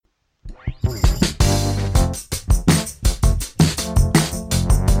Good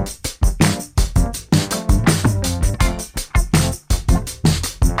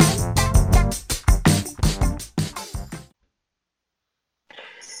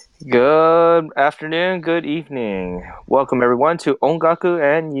afternoon, good evening. Welcome everyone to Ongaku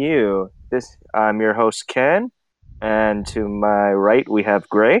and You. I'm your host Ken, and to my right we have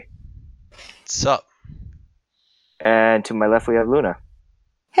Gray, What's up? and to my left we have Luna.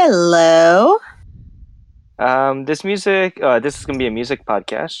 Hello. This is gonna be a music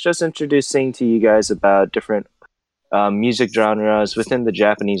podcast, just introducing to you guys about different music genres within the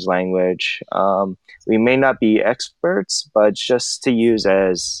Japanese language. We may not be experts, but just to use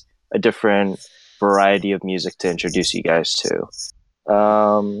as a different variety of music to introduce you guys to.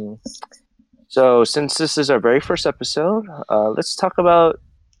 So since this is our very first episode, let's talk about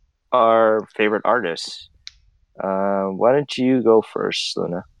our favorite artists. Why don't you go first,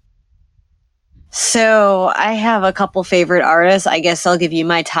 Luna? So I have a couple favorite artists. I guess I'll give you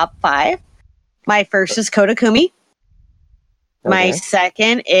my top 5. My first is Kodakumi. My Okay.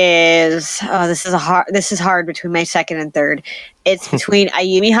 second is this is hard between my second and third. It's between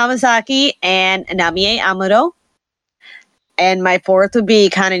Ayumi Hamasaki and Namie Amuro. And my fourth would be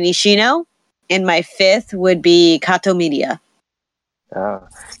Kana Nishino. And my fifth would be Kato Media.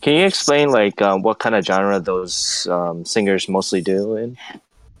 Can you explain what kind of genre those singers mostly do in?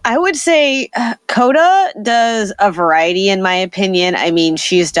 I would say Coda does a variety, in my opinion. I mean,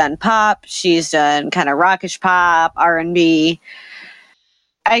 she's done pop, she's done kind of rockish pop, R&B.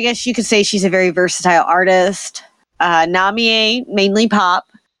 I guess you could say she's a very versatile artist. Namie, mainly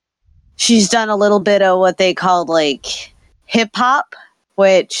pop. She's done a little bit of what they called like hip hop,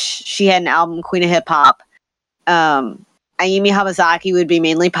 which she had an album, Queen of Hip Hop. Ayumi Hamasaki would be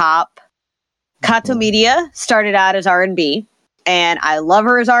mainly pop. Kato Media started out as R&B. And I love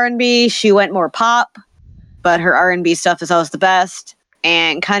her as R&B. She went more pop, but her R&B stuff is always the best.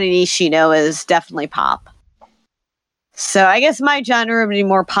 And Kana Nishino is definitely pop. So I guess my genre would be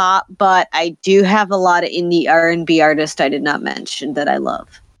more pop, but I do have a lot of indie R&B artists I did not mention that I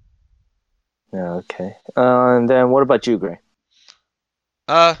love. Okay. And then what about you, Gray?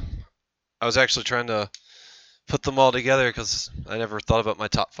 I was actually trying to put them all together because I never thought about my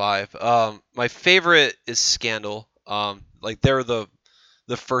top 5. My favorite is Scandal. They're the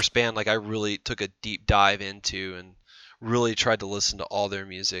first band I really took a deep dive into and really tried to listen to all their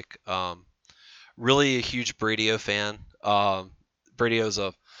music. Really a huge Bradio fan.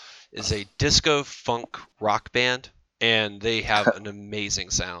 Bradio is a disco funk rock band, and they have an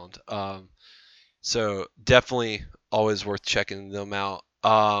amazing sound. So definitely always worth checking them out.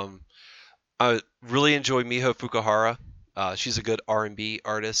 I really enjoy Miho Fukuhara. She's a good R&B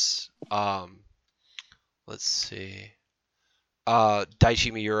artist. Let's see.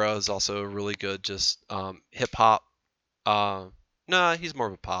 Daichi Miura is also really good, just hip hop. No, he's more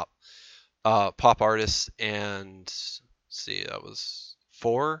of a pop artist. And let's see, that was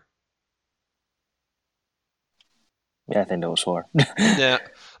 4. Yeah, I think that was 4. Yeah,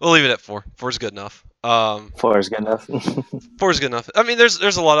 we'll leave it at 4. 4 is good enough. 4 is good enough. 4 is good enough. I mean,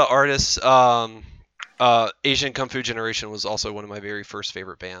 there's a lot of artists. Asian Kung Fu Generation was also one of my very first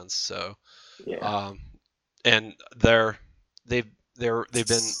favorite bands. So, Yeah. And they've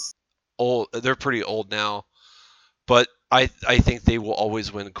been old. They're pretty old now, but I think they will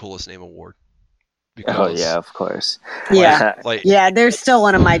always win Coolest Name Award. Oh yeah, of course. Yeah. Like Yeah, they're still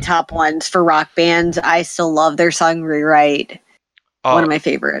one of my top ones for rock bands. I still love their song Rewrite. One of my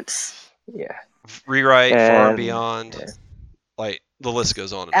favorites. Yeah. Rewrite, Far and And Beyond. yeah. Like the list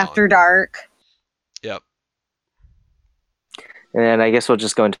goes on and After on. Dark. Yep. And I guess we'll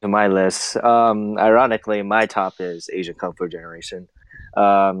just go into my list. Ironically, my top is Asian Kung Fu Generation.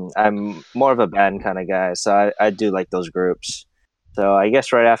 I'm more of a band kind of guy, so I do like those groups. So I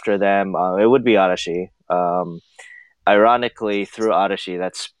guess right after them, it would be Arashi. Ironically, through Arashi,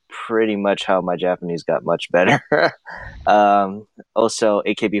 that's pretty much how my Japanese got much better. Also,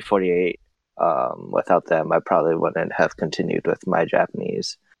 AKB48. Without them, I probably wouldn't have continued with my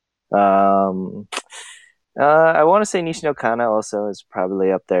Japanese. I want to say Nishino Kana also is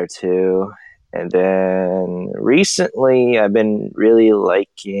probably up there too. And then recently, I've been really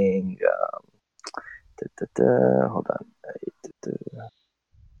liking. Hold on.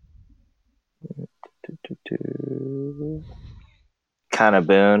 Kana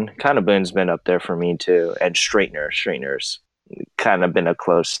Boone. Kana Boone's been up there for me too. And Straightener's kind of been a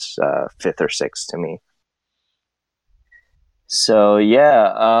close 5th or 6th to me. So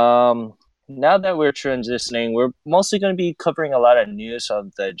yeah, now that we're transitioning, we're mostly going to be covering a lot of news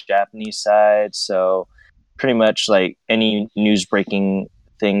on the Japanese side. So pretty much like any news breaking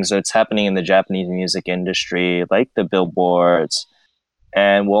things that's happening in the Japanese music industry, like the billboards,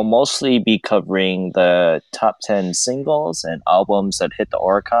 and we'll mostly be covering the top 10 singles and albums that hit the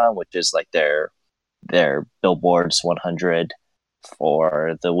Oricon, which is like their Billboard's 100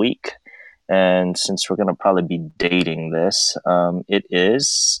 for the week. And since we're going to probably be dating this, it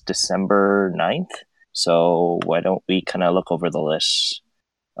is December 9th. So why don't we kind of look over the list?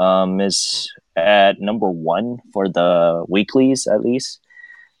 Is at number 1 for the weeklies, at least.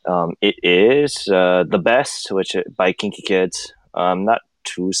 It is The Best, which by Kinky Kids. I'm not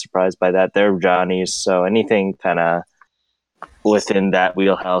too surprised by that. They're Johnny's, so anything kind of within that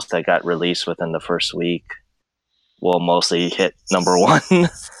wheelhouse that got released within the first week will mostly hit number 1.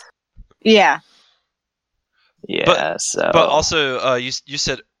 Yeah. Yeah, but also you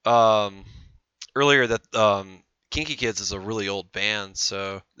said earlier that Kinky Kids is a really old band,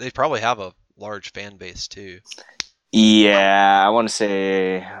 so they probably have a large fan base too. Yeah, I want to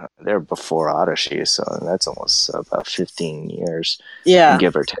say they're before Odyssey, so that's almost about 15 years. Yeah.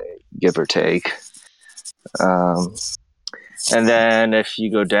 Give or take. And then if you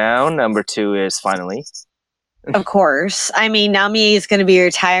go down, number 2 is Finally. Of course. I mean, Nami is going to be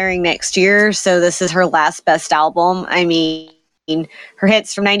retiring next year, so this is her last best album. I mean, her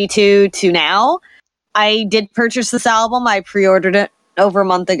hits from 92 to now. I did purchase this album. I pre-ordered it over a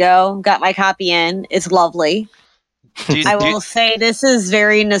month ago. Got my copy in. It's lovely. I will say this is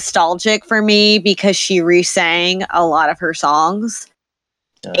very nostalgic for me because she re-sang a lot of her songs.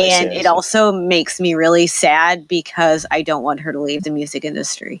 And it also makes me really sad because I don't want her to leave the music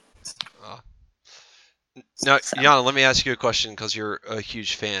industry. Now, Yana, let me ask you a question because you're a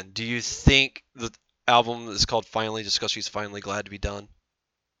huge fan. Do you think the album is called Finally just because she's finally glad to be done?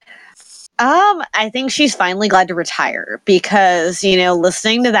 I think she's finally glad to retire because,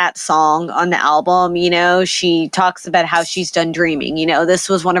 listening to that song on the album, she talks about how she's done dreaming. This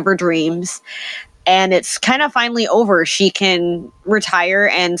was one of her dreams and it's kind of finally over. She can retire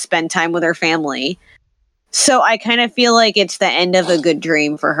and spend time with her family. So I kind of feel like it's the end of a good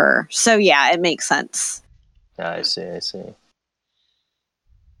dream for her. So yeah, it makes sense. I see. It's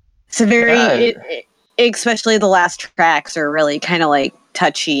a very, especially the last tracks are really kind of like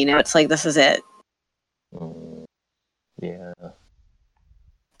touchy. It's like, this is it. Yeah.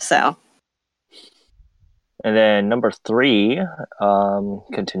 So. And then number 3,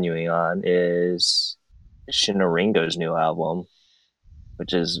 continuing on, is Shinaringo's new album,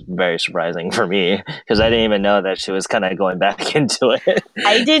 which is very surprising for me because I didn't even know that she was kind of going back into it.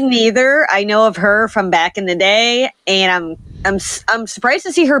 I didn't either. I know of her from back in the day, and I'm surprised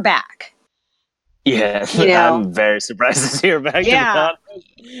to see her back. Yeah, I'm very surprised to see her back. Yeah.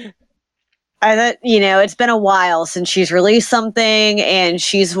 I thought, it's been a while since she's released something, and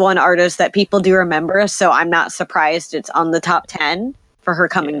she's one artist that people do remember, so I'm not surprised it's on the top 10 for her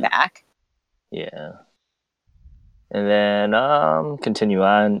coming back. Yeah. And then continue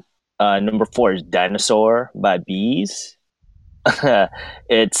on. Number 4 is Dinosaur by Bees.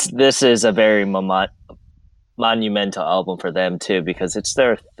 This is a very monumental album for them too because it's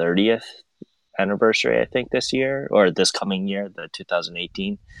their 30th anniversary, I think, this year or this coming year, the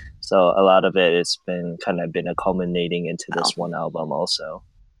 2018. So a lot of it has been a culminating into this one album also.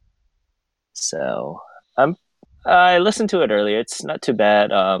 So I listened to it earlier. It's not too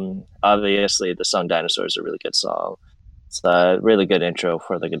bad. Obviously, the song Dinosaur is a really good song. It's a really good intro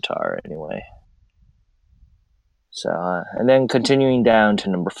for the guitar anyway. So, and then continuing down to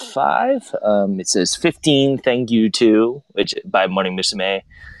number 5, it says 15 Thank You To, which by Morning Musume.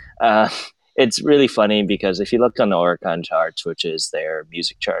 It's really funny because if you look on the Oricon charts, which is their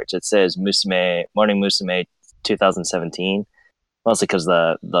music charts, it says Morning Musume 2017. Mostly because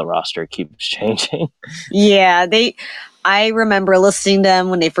the roster keeps changing. Yeah, I remember listening to them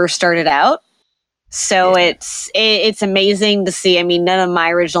when they first started out. So it's amazing to see. I mean, none of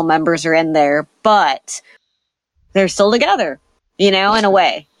my original members are in there, but they're still together, in a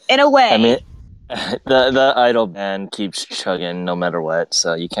way. I mean, the idol band keeps chugging no matter what,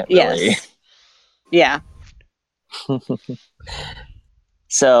 so you can't really. Yes. Yeah.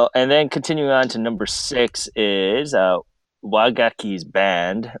 So, and then continuing on to number 6 is Wagaki's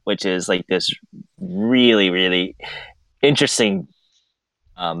Band, which is like this really, really interesting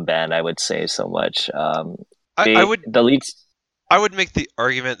band, I would say so much. I would make the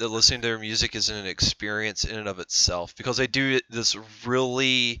argument that listening to their music isn't an experience in and of itself because they do this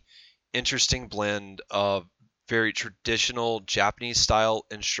really interesting blend of very traditional Japanese style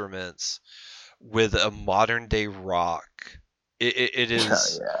instruments with a modern day rock. It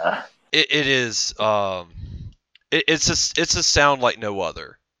is. Yeah. It is. It's a sound like no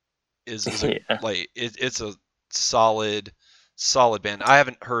other. It's a solid solid band. I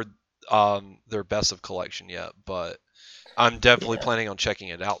haven't heard their best of collection yet, but I'm definitely planning on checking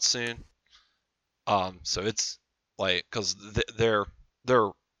it out soon. So it's like because they're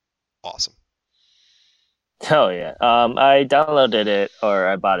awesome. Oh yeah. I downloaded it or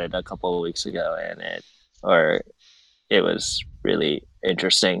I bought it a couple of weeks ago, and it was really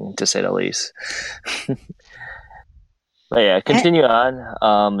interesting to say the least. But yeah, continue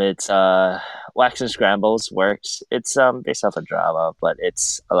on. It's Wax and Scrambles works. It's based off a drama, but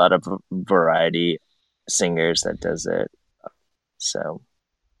it's a lot of variety singers that does it. So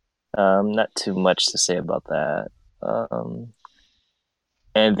not too much to say about that.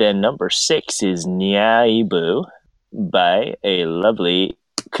 And then number 6 is Nyaibu by a lovely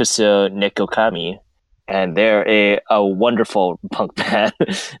Kuso Nekokami. And they're a wonderful punk band.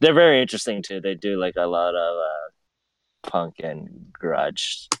 They're very interesting too. They do like a lot of punk and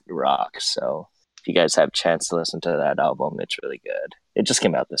garage rock. So if you guys have a chance to listen to that album, it's really good. It just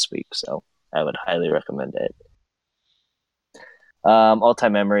came out this week, so I would highly recommend it. All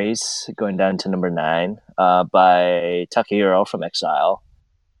Time Memories, going down to number 9, by Takahiro from Exile.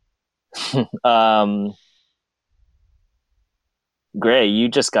 Gray, you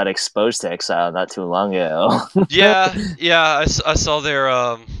just got exposed to Exile not too long ago. Yeah. I saw their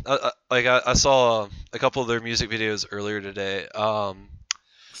I saw a couple of their music videos earlier today.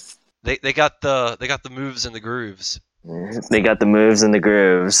 They got the moves and the grooves. They got the moves and the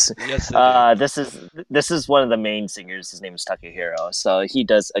grooves. Yes, they do. This is one of the main singers. His name is Takahiro. So he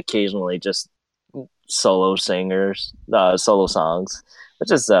does occasionally just solo songs,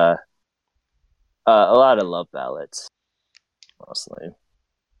 which is a lot of love ballads, mostly.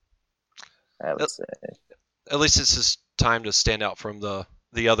 I would say. At least it's his time to stand out from the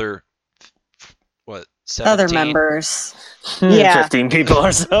other 17? Other members. 15 people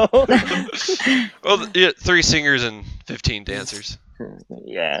or so. Well, yeah, 3 singers and 15 dancers.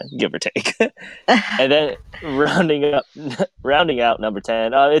 Yeah, give or take. And then rounding out number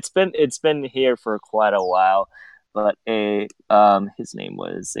 10. It's been here for quite a while, but his name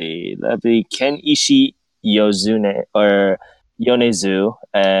was lovely Kenichi Yozune or Yonezu,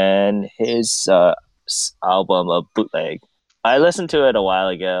 and his album of Bootleg. I listened to it a while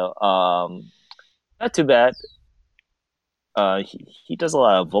ago. Not too bad. He does a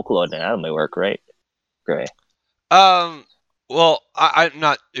lot of vocal and anime work, right? Gray. Well, I'm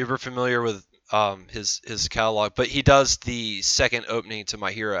not uber familiar with his catalog, but he does the second opening to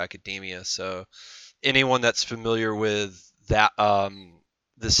My Hero Academia. So anyone that's familiar with that,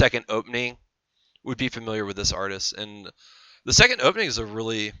 the second opening, would be familiar with this artist. And the second opening is a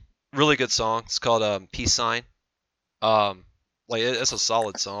really, really good song. It's called Peace Sign. It's a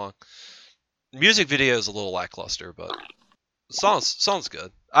solid song. Music video is a little lackluster, but the song's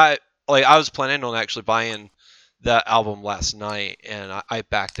good. I was planning on actually buying that album last night, and I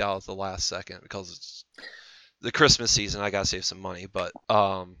backed out at the last second because it's the Christmas season. I gotta save some money, but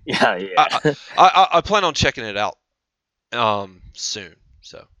yeah. I plan on checking it out soon.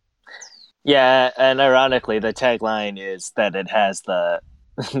 So yeah, and ironically, the tagline is that it has the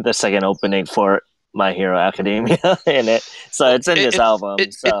second opening for My Hero Academia in it, so it's in this album.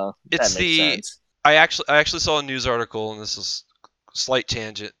 So it's that makes sense. I actually saw a news article, and this is a slight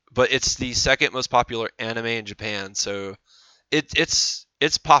tangent, but it's the second most popular anime in Japan, so it's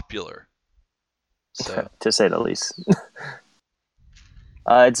popular. So to say the least.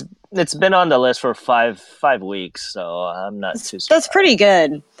 It's been on the list for five weeks, so I'm not too surprised. That's pretty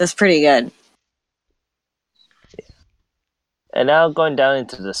good. And now going down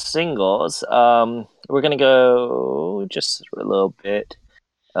into the singles, we're gonna go just a little bit.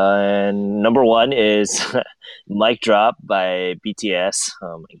 And number 1 is Mic Drop by BTS.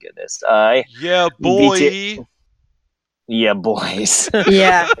 Oh my goodness. Yeah, boy. Yeah, boys.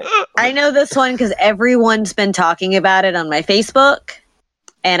 Yeah. I know this one because everyone's been talking about it on my Facebook.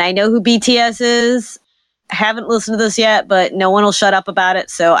 And I know who BTS is. I haven't listened to this yet, but no one will shut up about it.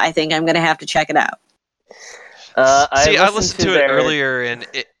 So I think I'm going to have to check it out. I listened to it earlier, and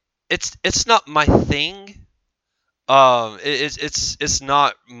it's not my thing. It's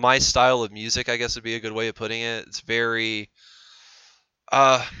not my style of music, I guess would be a good way of putting it. It's very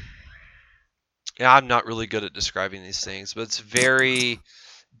yeah, I'm not really good at describing these things, but it's very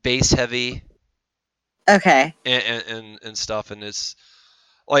bass heavy. Okay. And stuff, and it's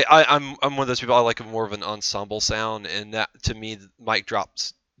like I'm one of those people. I like more of an ensemble sound, and that to me, Mic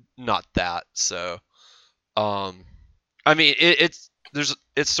Drop's not that. So, I mean, it's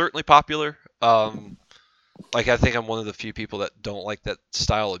certainly popular. I think I'm one of the few people that don't like that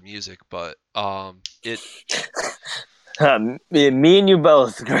style of music, but it. Me and you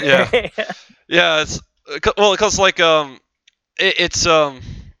both. Yeah, it's because it's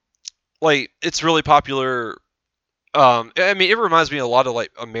like it's really popular. I mean, it reminds me a lot of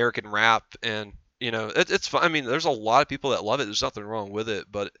like American rap, and it's fun. I mean, there's a lot of people that love it. There's nothing wrong with it,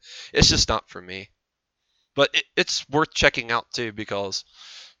 but it's just not for me. But it's worth checking out too because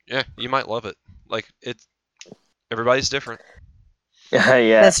yeah, you might love it. Like everybody's different.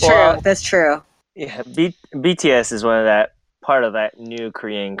 Yeah, That's true. well, That's true. yeah. BTS is one of that part of that new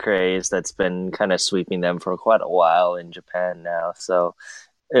Korean craze that's been kind of sweeping them for quite a while in Japan now. So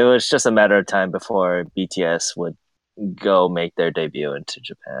it was just a matter of time before BTS would go make their debut into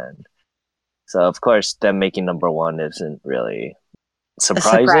Japan. So of course, them making number one isn't really A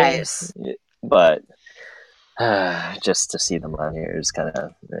surprising, surprise. but just to see them on here is kind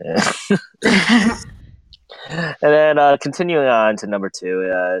of. And then continuing on to number two,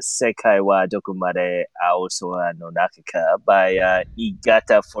 Sekai wa Dokumare Aosoa no Nakaka by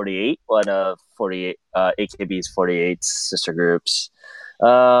Igata 48, one of 48 AKB's 48 sister groups.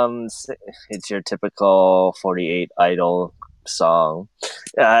 It's your typical 48 idol song.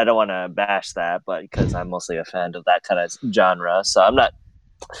 I don't want to bash that, but because I'm mostly a fan of that kind of genre, so I'm not.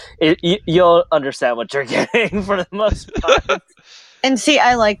 You'll understand what you're getting for the most part. And see,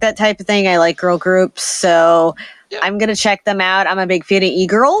 I like that type of thing. I like girl groups, so Yeah. I'm gonna check them out. I'm a big fan of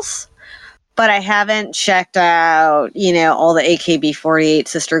e-girls, but I haven't checked out, all the AKB48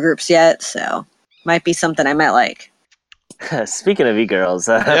 sister groups yet. So might be something I might like. Speaking of e-girls,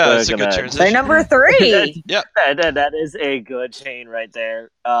 Yeah, it's a good transition. They're number 3. Yep. That is a good chain right there.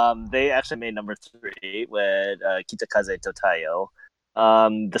 They actually made number 3 with Kitakaze Totayo.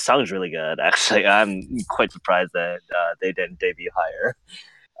 The song's really good. Actually, I'm quite surprised that they didn't debut higher.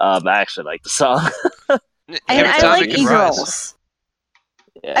 I actually like the song. And Every I time like it can rise. e-girls.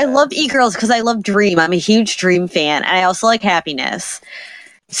 Yeah. I love e-girls because I love Dream. I'm a huge Dream fan, and I also like Happiness.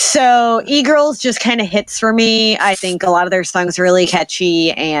 So e-girls just kind of hits for me. I think a lot of their songs are really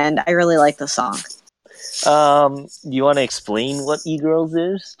catchy, and I really like the song. You want to explain what e-girls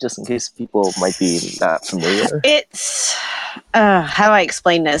is, just in case people might be not familiar? It's how do I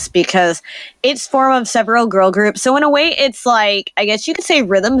explain this? Because it's form of several girl groups. So in a way, it's like, I guess you could say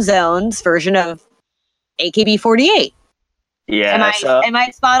Rhythm Zone's version of AKB48. Yeah. Am I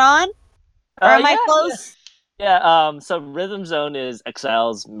spot on? Or am I close? Yeah. So Rhythm Zone is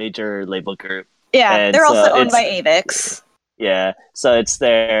EXILE's major label group. Yeah, And they're so also owned it's- by Avex. Yeah, so it's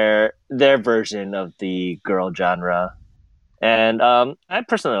their version of the girl genre, and I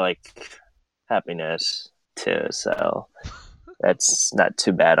personally like Happiness too, so that's not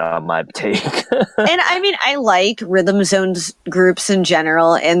too bad on my take. And I mean, I like Rhythm Zone's groups in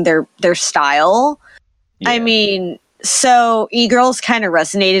general and their style. I Yeah. mean, so e-girls kind of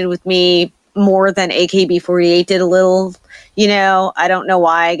resonated with me more than AKB48 did a little. I don't know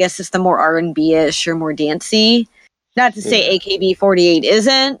why. I guess it's the more R&B-ish or more dancey. Not to say AKB48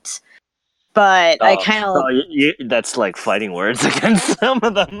 isn't, but I kind of. that's like fighting words against some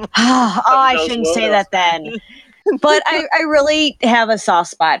of them. I shouldn't say that then. But I really have a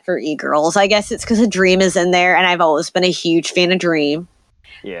soft spot for e-girls. I guess it's because a Dream is in there, and I've always been a huge fan of Dream.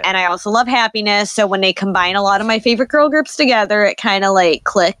 Yeah. And I also love Happiness, so when they combine a lot of my favorite girl groups together, it kind of like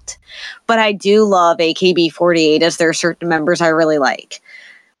clicked. But I do love AKB48 as there are certain members I really like.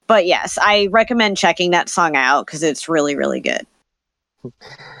 But yes, I recommend checking that song out because it's really, really good.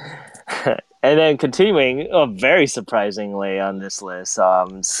 And then continuing, very surprisingly on this list,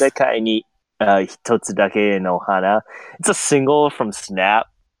 Sekai ni Hitotsu Dake no Hana. It's a single from Snap,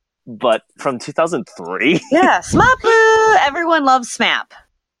 but from 2003. Yeah, SMAP! Everyone loves SMAP.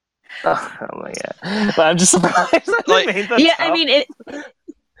 Oh my god! But I'm just surprised. That Like- they made the Yeah, top. I mean it.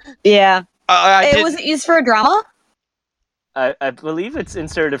 Yeah, I did. was it used for a drama? I believe it's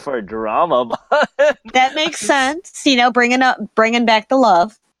inserted for a drama, but That makes sense. Bringing back the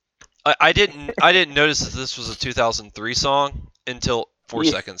love. I didn't notice that this was a 2003 song until 4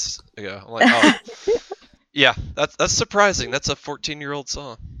 Yeah. seconds ago. I'm like, oh, yeah, that's surprising. That's a 14-year-old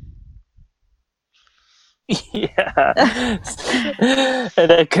song. yeah. And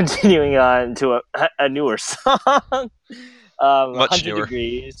then continuing on to a newer song, Much 100 newer.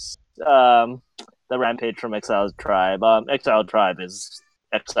 Degrees, the Rampage from Exile's Tribe. Exile Tribe is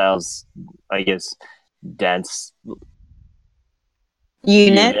Exile's, I guess, dance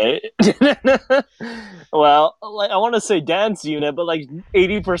Unit. Well, like I want to say dance unit, but like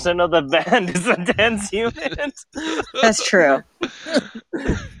 80% of the band is a dance unit. That's true.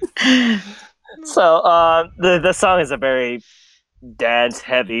 So the song is a very dance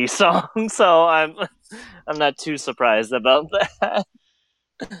heavy song, so I'm not too surprised about that.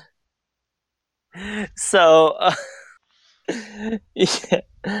 So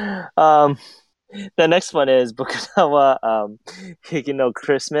yeah. The next one is Bokunawa Hiki no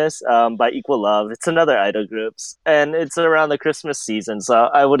Christmas by Equal Love. It's another idol groups, and it's around the Christmas season, so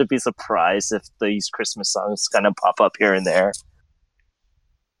I wouldn't be surprised if these Christmas songs kind of pop up here and there.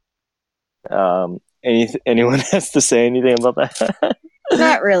 Anyone has to say anything about that?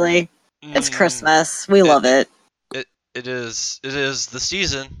 Not really. It's Christmas. We love it. It is the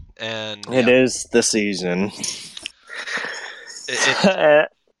season, and It is the season.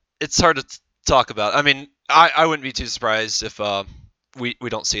 It's hard to talk about. I mean, I wouldn't be too surprised if we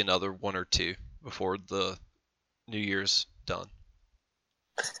don't see another one or two before the New Year's done.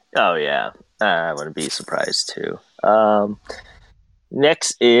 Oh yeah, I wouldn't be surprised too.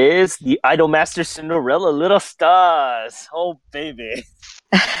 Next is the Idolmaster Cinderella Little Stars. Oh baby.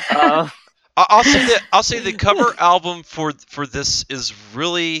 I'll say the cover album for this is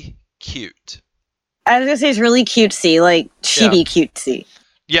really cute. I was gonna say it's really cutesy, like chibi cutesy.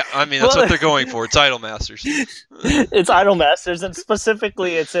 Yeah, I mean that's what they're going for. It's Idolmasters. It's Idolmasters, and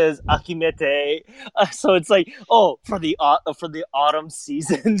specifically it says Akimete. So it's like, for the autumn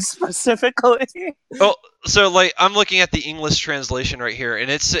season specifically. Oh, so like I'm looking at the English translation right here, and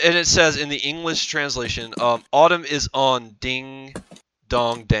it says in the English translation, autumn is on ding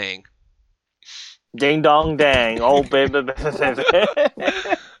dong dang. Ding dong dang. Oh baby.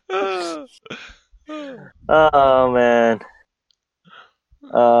 Oh man.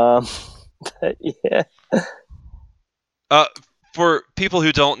 Yeah. For people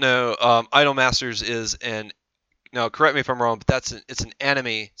who don't know, Idolmasters is now correct me if I'm wrong, but it's an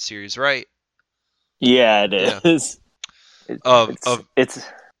anime series, right? Yeah, it is. It's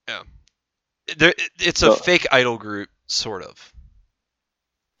a fake idol group, sort of.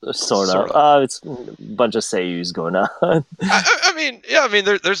 Sort of. It's a bunch of seiyus going on. I mean,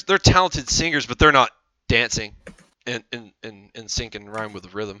 they're talented singers, but they're not dancing in sync and rhyme with the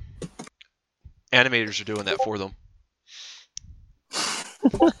rhythm. Animators are doing that for them.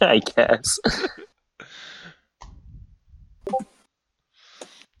 I guess.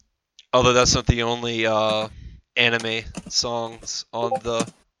 Although that's not the only anime songs on the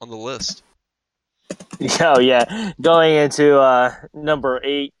list. Oh yeah, going into number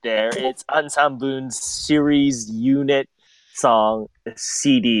 8 there, it's Ansambun's series unit song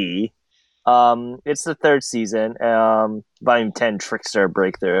CD. It's the 3rd season, volume 10, Trickster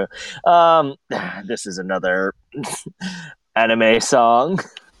Breakthrough. This is another anime song.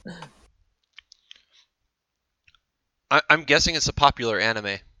 I'm guessing it's a popular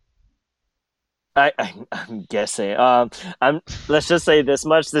anime. I'm guessing. Let's just say this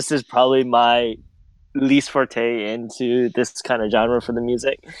much. This is probably my least forte into this kind of genre for the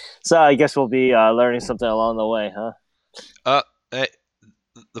music. So I guess we'll be learning something along the way, huh? Hey,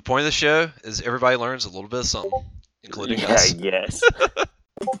 the point of the show is everybody learns a little bit of something, including us. Yes.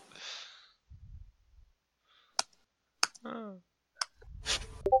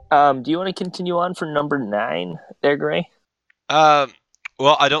 Do you want to continue on for number 9 there, Gray? Well,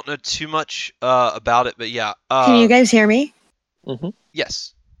 I don't know too much about it, but yeah. Can you guys hear me? Mm-hmm.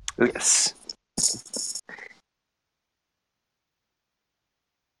 Yes. Yes.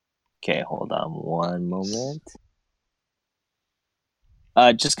 Okay, hold on one moment.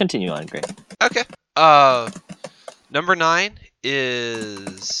 Just continue on, Gray. Okay. Number 9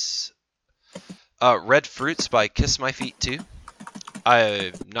 is Red Fruits by Kiss My Feet 2.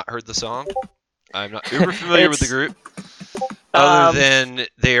 I've not heard the song. I'm not uber familiar with the group. Other than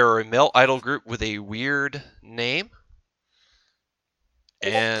they are a male idol group with a weird name.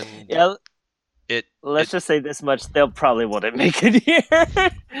 And yeah, let's just say this much, they'll probably wouldn't make it here.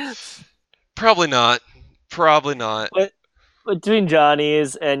 Probably not. But between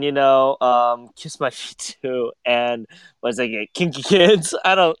Johnny's and Kiss My Feet 2 and what's it, Kinky Kids,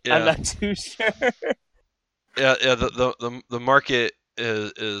 I'm not too sure. Yeah, the market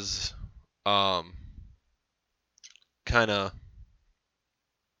is kind of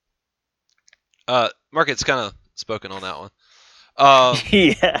market's kind of spoken on that one.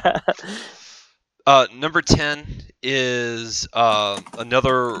 Yeah. Number 10 is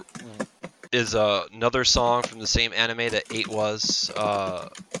another song from the same anime that 8 was. I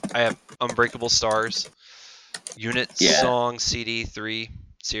have Unbreakable Stars, Unit Song CD 3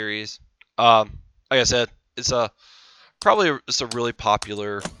 series. Like I said, it's probably just a really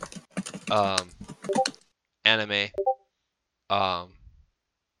popular anime.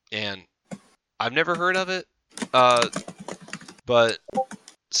 And I've never heard of it. But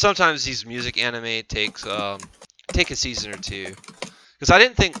sometimes these music anime take a season or two. Because I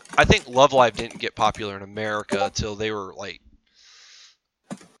think Love Live didn't get popular in America until they were like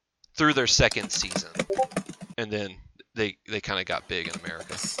through their 2nd season, and then they kind of got big in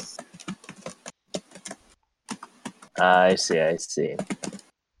America. I see. I see.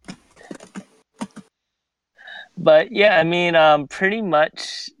 But yeah, I mean, pretty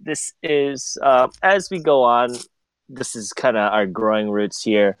much this is as we go on. This is kind of our growing roots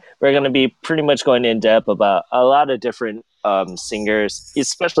here. We're going to be pretty much going in depth about a lot of different singers,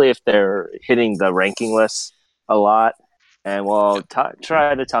 especially if they're hitting the ranking lists a lot, and we'll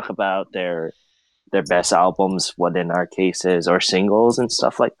try to talk about their best albums, what in our cases, or singles and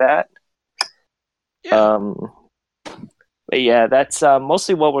stuff like that. Yeah. But yeah, that's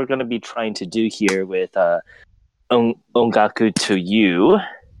mostly what we're going to be trying to do here with Ongaku to You.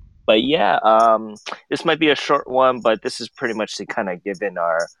 But yeah, this might be a short one, but this is pretty much to kind of give in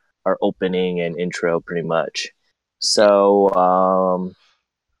our opening and intro, pretty much. So,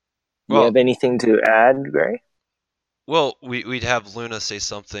 you have anything to add, Gray? Well, we'd have Luna say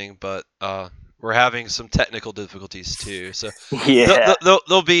something, but we're having some technical difficulties too. So Yeah.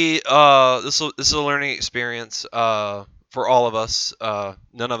 there'll be this is a learning experience for all of us.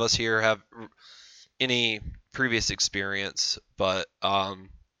 None of us here have any previous experience, but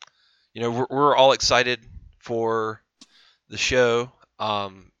we're all excited for the show.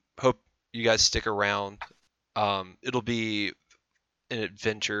 Hope you guys stick around. It'll be an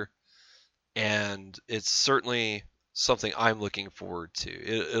adventure, and it's certainly something I'm looking forward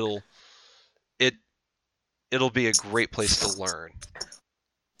to. It'll be a great place to learn.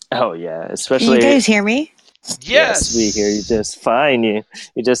 Oh yeah, Can especially. you guys hear me? Yes, we hear you just fine. You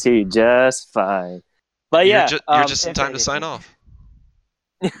just hear you just fine. But yeah, you're just in time to sign off.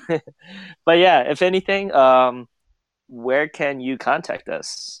 But yeah, if anything, where can you contact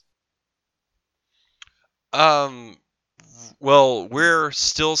us? Well, we're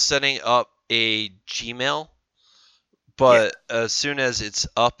still setting up a Gmail, but as soon as it's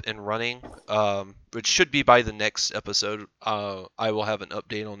up and running, which should be by the next episode, I will have an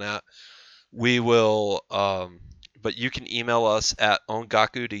update on that. We will, but you can email us at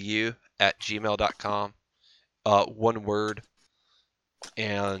ongaku2you@gmail.com, one word,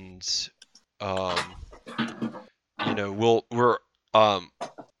 and we're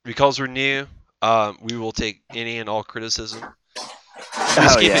because we're new, we will take any and all criticism.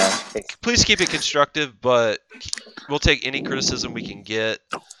 Please keep it constructive, but we'll take any criticism we can get.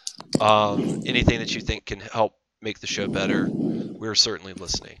 Anything that you think can help make the show better, we're certainly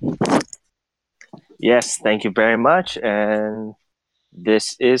listening. Yes, thank you very much. And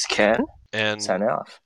this is Ken. And signing off.